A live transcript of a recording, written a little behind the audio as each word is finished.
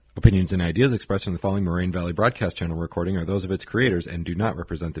Opinions and ideas expressed in the following Moraine Valley Broadcast Channel recording are those of its creators and do not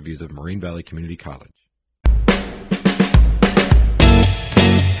represent the views of Moraine Valley Community College.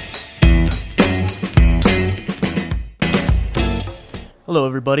 Hello,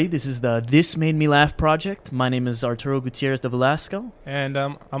 everybody. This is the This Made Me Laugh project. My name is Arturo Gutierrez de Velasco. And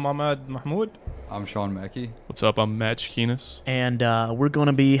I'm Ahmad Mahmoud. I'm Sean Mackey. What's up? I'm Matt Chikinas. And we're going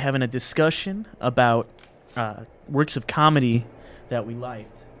to be having a discussion about works of comedy that we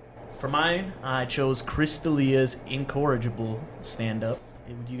liked. For mine, I chose Chris D'Elia's Incorrigible stand-up.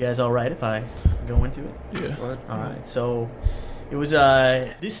 Would you guys all right if I go into it? Yeah. Go ahead. All right. So it was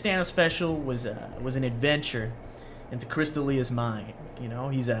this stand-up special was an adventure into Chris D'Elia's mind. You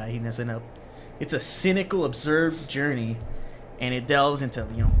know, it's a cynical, absurd journey, and it delves into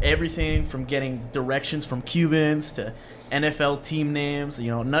everything from getting directions from Cubans to NFL team names.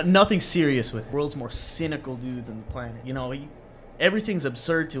 Nothing serious with it. World's more cynical dudes on the planet. Everything's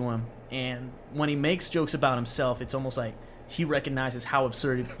absurd to him, and when he makes jokes about himself, it's almost like he recognizes how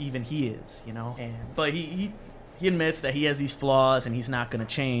absurd even he is. But he admits that he has these flaws and he's not going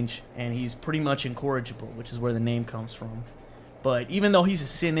to change, and he's pretty much incorrigible, which is where the name comes from. But even though he's a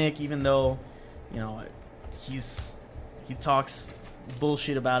cynic, even though, he talks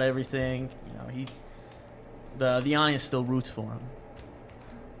bullshit about everything, the audience still roots for him.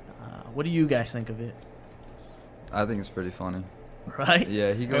 What do you guys think of it? I think it's pretty funny. Right?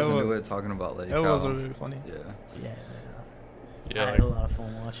 Yeah, he goes into it talking about like It was really funny. Yeah. I had a lot of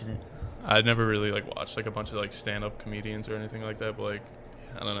fun watching it. I never really watched a bunch of stand-up comedians or anything like that, but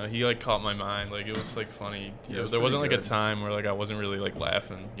I don't know. He caught my mind. It was funny. Yeah, there wasn't good. a time where I wasn't really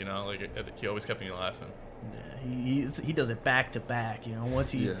laughing. He always kept me laughing. Yeah, he does it back to back.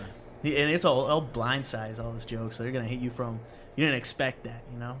 Once Yeah. and it's all blindsides, all his jokes. So they're gonna hit you from you didn't expect that.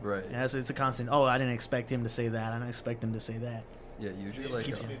 Right. And it's a constant. Oh, I didn't expect him to say that. I didn't expect him to say that. Yeah, usually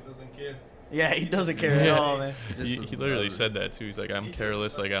He doesn't care. Yeah, he doesn't care at all, man. He literally said that too. He's like, I'm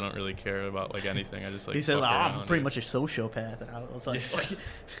careless. I don't really care about anything. I just He said, fuck I'm around, pretty much a sociopath, and I was like,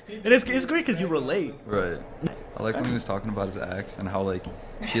 and it's great because you relate. Right. I like when he was talking about his ex and how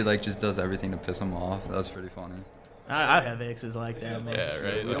she just does everything to piss him off. That was pretty funny. I have exes like that, man. Yeah,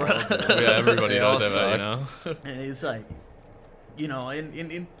 right. We all do. Yeah, everybody They does all that, And it's like,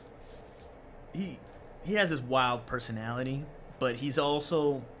 and he has this wild personality, but he's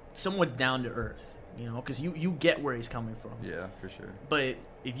also somewhat down to earth, because you get where he's coming from. Yeah, for sure. But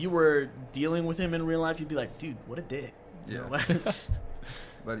if you were dealing with him in real life, you'd be like, dude, what a dick. Yeah.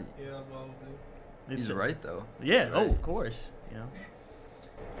 But he's right though. Yeah. Right. Oh, of course. I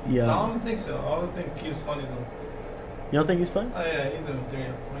don't think so. I don't think he's funny though. You don't think he's funny? Oh yeah, he's a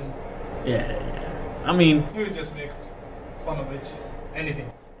material friend. Yeah. I mean, He would just make fun of it.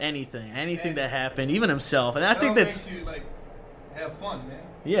 anything that happened, even himself, and I think that's makes you have fun, man.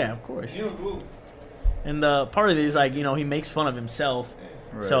 yeah, of course. You're groove. And part of it is he makes fun of himself,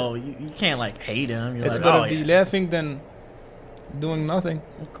 Right. so you can't hate him. You're It's like, better oh, be yeah. laughing than doing nothing.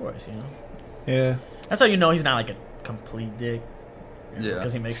 Of course, Yeah. That's how he's not a complete dick. Yeah.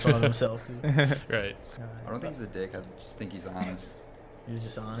 Because he makes fun of himself too. Right. I don't think he's a dick. I just think he's honest. He's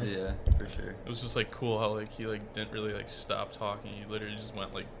just honest. Yeah, for sure. It was just cool how he didn't really stop talking. He literally just went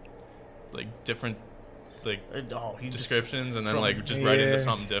different He descriptions and then from- just right into Yeah.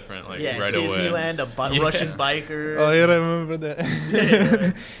 something different right Disneyland, away. a Russian biker. Oh, yeah, I remember that.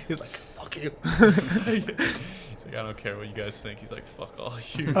 Yeah. He's like, fuck you. He's like, I don't care what you guys think. He's like, fuck all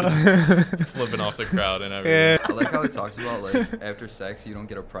you. Just flipping off the crowd and everything. Yeah. I like how he talks about after sex you don't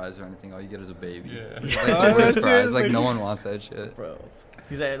get a prize or anything. All you get is a baby. Yeah. It's Oh, the worst that's prize. just No one wants that shit. Bro.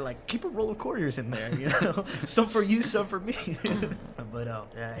 He's keep a roll of quarters in there, some for you, some for me. But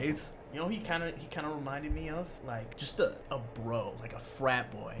yeah, it's he kind of reminded me of just a bro, a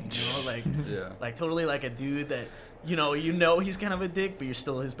frat boy, Yeah. Totally a dude that he's kind of a dick, but you're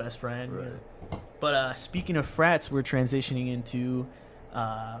still his best friend. Right. But speaking of frats, we're transitioning into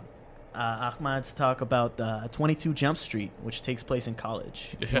Ahmad's talk about 22 Jump Street, which takes place in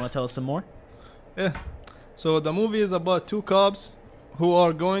college. You Yeah. want to tell us some more? Yeah. So the movie is about two cops who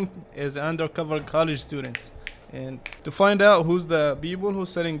are going as undercover college students. And to find out who's the people who's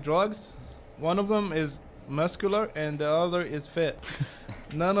selling drugs, one of them is muscular and the other is fat.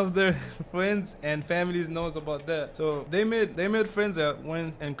 None of their friends and families knows about that. So they made friends that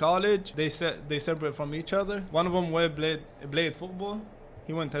when in college they separate from each other. One of them played football.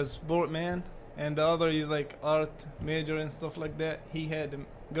 He went as sport man, and the other is art major and stuff like that. He had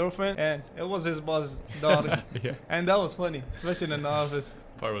girlfriend, and it was his boss's daughter. Yeah. And that was funny, especially in the office.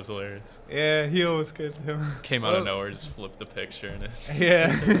 Part was hilarious. Yeah, he always killed him. Came out of nowhere, just flipped the picture, and it's Yeah.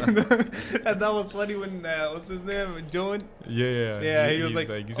 And that was funny when, what's his name? Joan? yeah. He was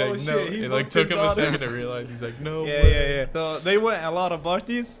like, he's "Oh, like, shit, no. he It like fucked took his him a daughter." second to realize. He's like, no. Yeah. So they went a lot of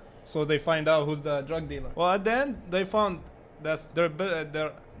parties, so they find out who's the drug dealer. Well, at the end, they found that's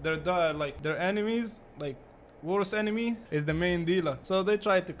their enemies, like worst enemy is the main dealer. So they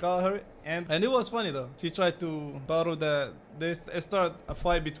tried to call her, and it was funny though. She tried to borrow they started a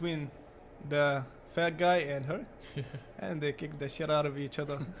fight between the fat guy and her, and they kicked the shit out of each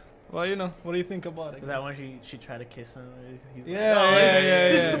other. Well, what do you think about it? Was that when she tried to kiss him? He's like, Yeah, "Oh, yeah,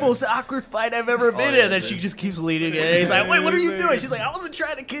 this yeah. is the most awkward fight I've ever been yeah, in." And she just keeps leading it. He's like, "Wait, what are you doing?" She's like, "I wasn't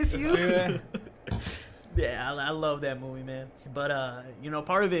trying to kiss you." Yeah. Yeah, I love that movie, man. But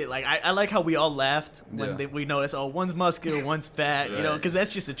part of it, like I like how we all laughed when Yeah. we noticed, oh, one's muscular, one's fat, Right. because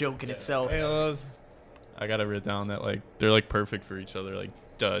that's just a joke in itself. It was. I got it written down that like they're like perfect for each other. Like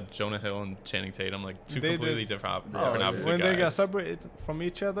Jonah Hill and Channing Tatum, like two They completely did. different yeah. opposite When guys. they got separated from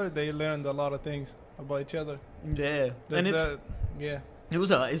each other, they learned a lot of things about each other. Yeah, and Yeah.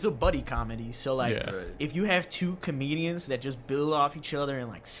 it's a buddy comedy. So like, Yeah. Right. if you have two comedians that just build off each other and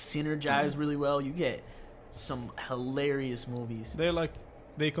like synergize really well, you get some hilarious movies.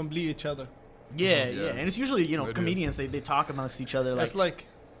 They complete each other. Yeah, Yeah. and it's usually They do. comedians they talk amongst each other It's like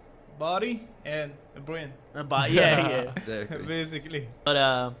body and a brain, about yeah. Exactly. basically.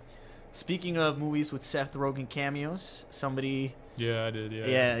 But speaking of movies with Seth Rogen cameos, somebody Yeah, I did.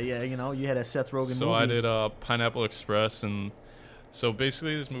 yeah, you had a Seth Rogen So movie. I did Pineapple Express, and so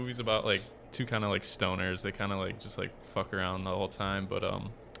basically this movie's about like two kind of like stoners. They kind of like just like fuck around the whole time, but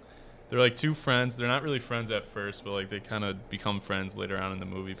they're like two friends. They're not really friends at first, but like they kind of become friends later on in the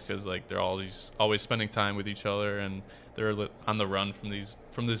movie because like they're always spending time with each other, and they're on the run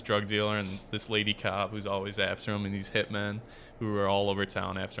from this drug dealer and this lady cop who's always after them, and these hitmen who are all over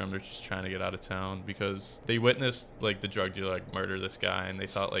town after them. They're just trying to get out of town because they witnessed like the drug dealer like murder this guy, and they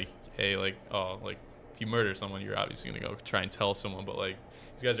thought like, hey, like, oh, like if you murder someone, you're obviously gonna go try and tell someone, but like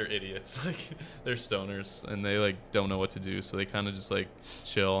these guys are idiots. Like they're stoners and they like don't know what to do, so they kind of just like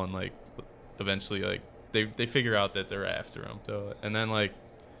chill, and like eventually like they figure out that they're after him. So and then like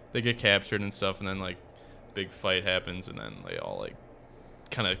they get captured and stuff, and then like big fight happens, and then they all like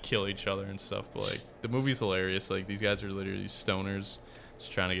kind of kill each other and stuff. But like the movie's hilarious. Like these guys are literally stoners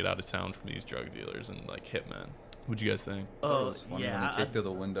just trying to get out of town from these drug dealers and like hitmen. What'd you guys think? I thought it was funny when yeah, he kicked through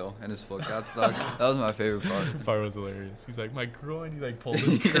the window and his foot got stuck. That was my favorite part. The part was hilarious. He's like, my groin. He like pulled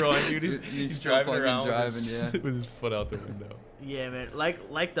his groin, dude. He's He's still driving fucking around driving, with his foot out the window. Yeah, man.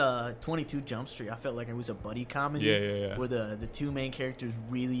 Like the 22 Jump Street, I felt like it was a buddy comedy. Yeah. Where the two main characters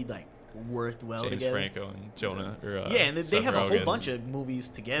really like worked well James together. Franco and Jonah. Or, Yeah, and they Seth have a whole Rogen. bunch of movies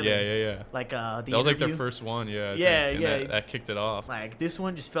together. Yeah. Like That was like their Interview. first one. Yeah. I Yeah, think, yeah. and that kicked it off. Like this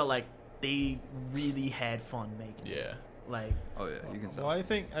one just felt like they really had fun making it. Yeah. Like Oh yeah, you can tell. Well, I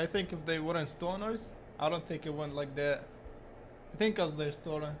think if they weren't stoners, I don't think it went like that. I think 'cause they're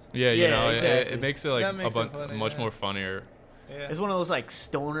stoners. Yeah, you Yeah, know, exactly. it makes it like That makes it funny, much yeah. more funnier. Yeah. it's one of those like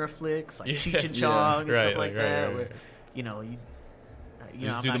stoner flicks, like Yeah. Cheech and Yeah. Chong and Right, stuff like like, that. right. Where you know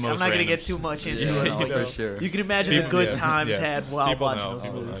Just do the I'm most not gonna random get too shit. much into Yeah, it. no, but, for sure. You can imagine People- the good yeah, times yeah. had while People watching know, those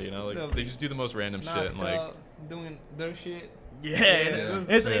people know, movies. you know, like No, they just do the most random shit and like doing their shit. Yeah, Yeah.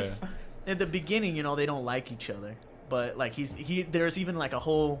 it's in the beginning, they don't like each other, but like there's even like a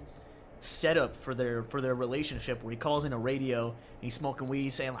whole setup for their relationship where he calls in a radio and he's smoking weed.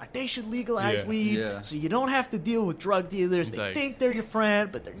 He's saying like they should legalize Yeah. weed, Yeah. so you don't have to deal with drug dealers. It's They like- think they're your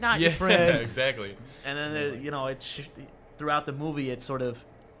friend, but they're not yeah, your friend. exactly. And then it's throughout the movie, it's sort of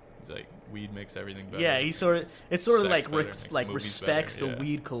It's like weed makes everything better. yeah. It's sort of Sex like better, makes like movies respects better, the yeah.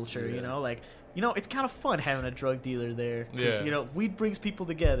 weed culture. Yeah. Like it's kind of fun having a drug dealer there because Yeah. weed brings people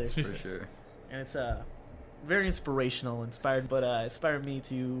together. For sure. And it's very inspirational, inspired me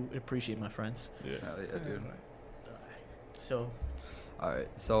to appreciate my friends. Yeah. Hell yeah, dude. So All right,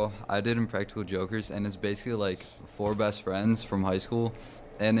 so I did Impractical Jokers, and it's basically like 4 best friends from high school,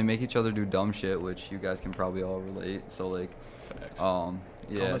 and they make each other do dumb shit, which you guys can probably all relate. So like, Facts.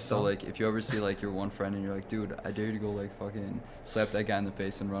 yeah. us So dumb. like, if you ever see like your one friend and you're like, dude, I dare you to go like fucking slap that guy in the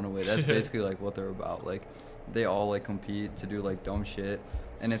face and run away. That's basically like what they're about. Like, they all like compete to do like dumb shit,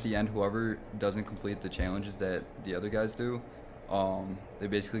 and at the end, whoever doesn't complete the challenges that the other guys do, they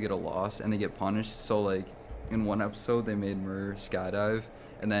basically get a loss and they get punished. So like, in one episode they made Murr skydive,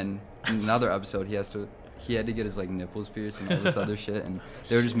 and then in another episode he he had to get his like nipples pierced and all this other shit, and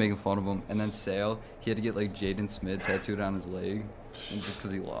they were just making fun of him. And then Sale, he had to get like Jaden Smith tattooed on his leg, and just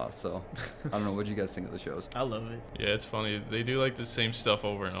because he lost. So I don't know. What do you guys think of the shows? I love it. Yeah, it's funny. They do like the same stuff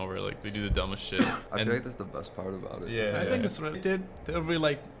over and over. Like they do the dumbest shit. I And- feel like that's the best part about it. Yeah. I think it's related to every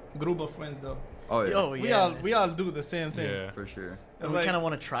like group of friends though. Oh yeah. Oh yeah. We all do the same thing. Yeah. For sure. And It's we like- kind of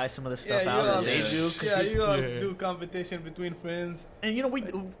want to try some of the stuff Yeah, out you that all- they Yeah. do. 'Cause Yeah, it's- you all Yeah. do competition between friends. and you know, we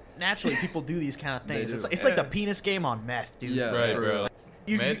naturally people do these kind of They things. do. It's like the Yeah. penis game on meth, dude. Yeah. Right, for bro. real.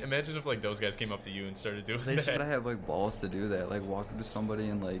 You- Imagine if like those guys came up to you and started doing They just that. But I have like balls to do that. Like walk up to somebody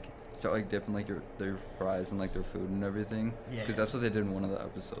and like start like dipping like their fries and like their food and everything. Yeah. Because that's what they did in one of the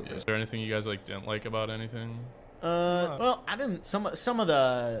episodes. Is there anything you guys like didn't like about anything? Well, I didn't. Some of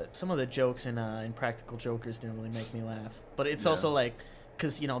the jokes in Practical Jokers didn't really make me laugh. But it's Yeah. also like,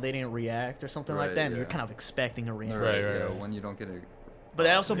 because they didn't react or something like Right, that, and you're yeah. kind of expecting a reaction. Right, Yeah, right. when you don't get a. But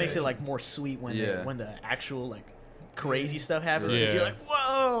that also Yeah. makes it like more sweet when Yeah. when the actual like crazy stuff happens, because Yeah. you're like,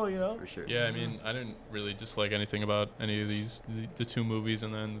 whoa, you know. For sure. Yeah, I mean, I didn't really dislike anything about any of these, the two movies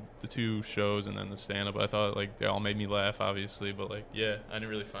and then the two shows and then the stand-up. I thought, like, they all made me laugh, obviously, but, like, yeah, I didn't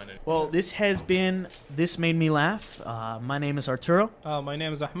really find it. Well, this has been This Made Me Laugh. My name is Arturo. My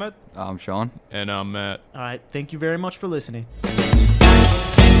name is Ahmed. I'm Sean. And Matt. All right, thank you very much for listening.